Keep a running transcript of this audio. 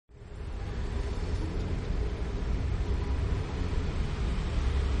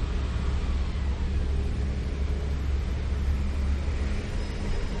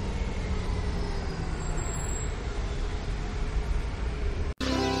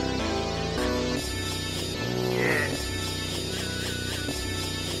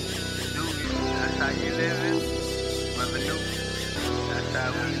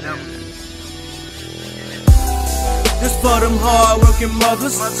them hard-working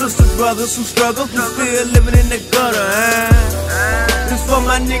mothers, sister brothers who struggle, who still living in the gutter. This for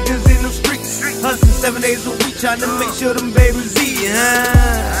my niggas in the streets, hustling 7 days a week, trying to make sure them babies eat.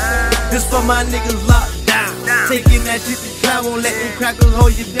 This for my niggas locked down, taking that shit to travel, let them crackers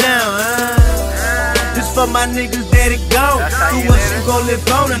hold you down. This for my niggas that it gone. Who else you gon' live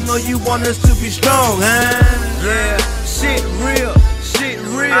on? I know you want us to be strong, Yeah, shit real, shit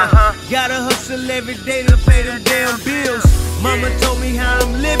real. Gotta hustle every day to pay them damn bills. Mama told me how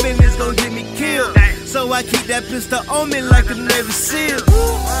I'm living is gon' get me killed, so I keep that pistol on me like a Navy SEAL.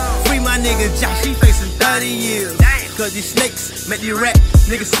 Free my nigga Josh, he facing 30 years. Cause these snakes make these rat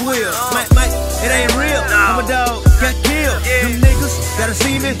niggas squeal. Mike, it ain't real. I'm a dog, got killed. Them niggas gotta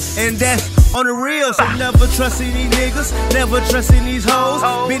see me, and that's on the real. So never trust in these niggas, never trust in these hoes.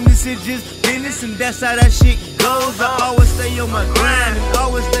 Business is just business, and that's how that shit goes. I always stay on my grind and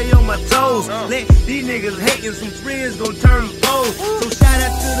always stay on my toes. Let these niggas hatin', some friends gon' turn foes. So shout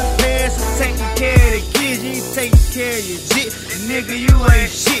out to the parents who taking care of the kids. You ain't taking care of your shit, nigga, you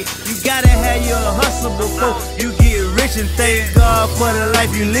ain't shit. You gotta have your hustle before you get rich, and thank God for the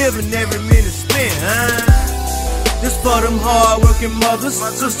life you live and every minute spent, This for them hard-working mothers,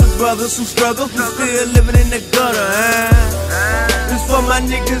 sister brothers who struggle, who still living in the gutter, This for my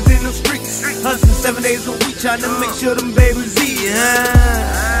niggas in the streets, hustling 7 days a week, trying to make sure them babies eat,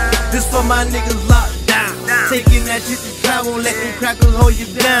 This for my niggas locked down, taking that shit to travel, let them crackers hold you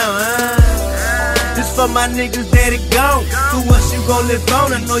down, This for my niggas that it gone. Who else you gon' live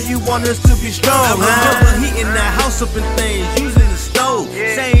on? I know you want us to be strong. I remember heating that house up and things, using the stove.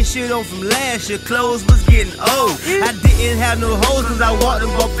 Same shit on from last year, clothes was getting old. I didn't have no hoes cause I walked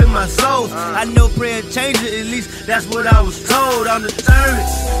them up in my soul. I know prayer changes, at least that's what I was told. I'm determined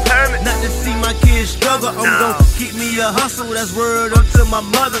not to see my kids struggle. I'm gon' keep me a hustle, that's word up to my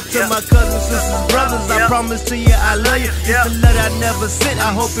mother, to my cousins, sisters, brothers. I promise to you I love you. It's the love I never sent,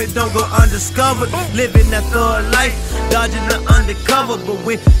 I hope it don't go undiscovered. Living that thug life, dodging the undercover. But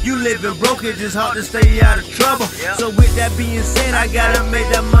when you living broke, it's just hard to stay out of trouble. So with that being said, I gotta make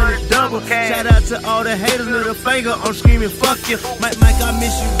that money double. Shout out to all the haters, little finger, I'm screaming fuck you. Mike, I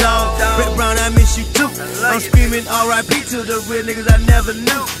miss you, dog. Brett Brown, I miss you too. I'm screaming R.I.P to the real niggas I never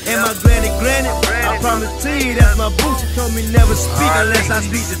knew. And my granny, I promise to you that's my boo. She told me never speak unless I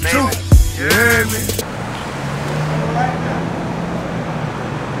speak the truth. You heard me?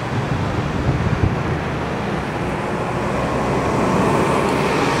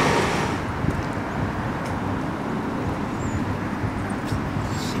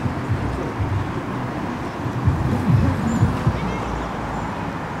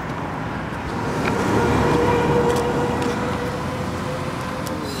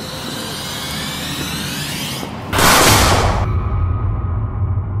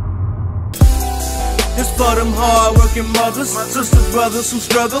 This for them hard-working mothers, sister brothers who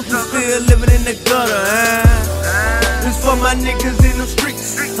struggle, who still living in the gutter, This for my niggas in the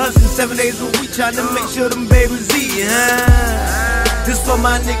streets, hustling 7 days a week, trying to make sure them babies eat, This for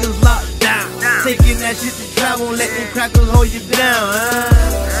my niggas locked down, taking that shit to travel, let them crackers hold you down,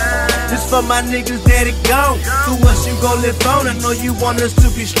 This for my niggas that it gone. Who else you gon' live on? I know you want us to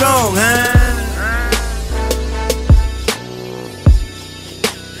be strong,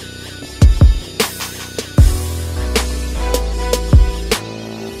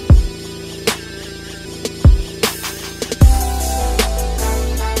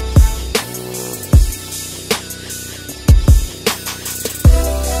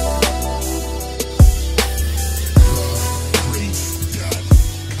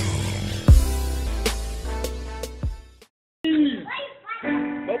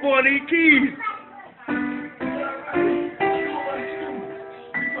 My boy need keys.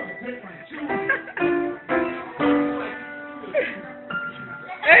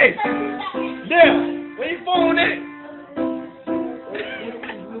 Hey, there, where your phone at?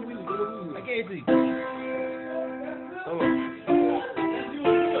 I can't see. Hold on.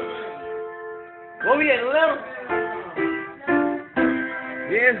 Where we at, 11?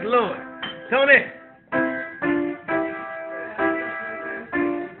 Yes, Lord. Tony.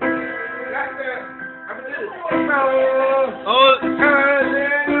 Oh, times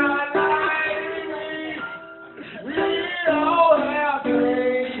in our life, we all have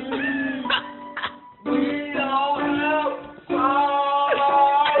pain, we all have sorrow.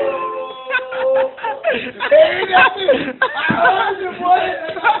 Hey, you got me. I heard you, boy.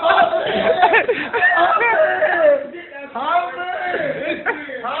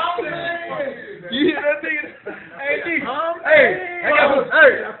 You hear that nigga? Hey, hey, I got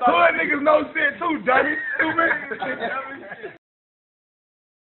hey, poor niggas know shit too, dummy. Stupid.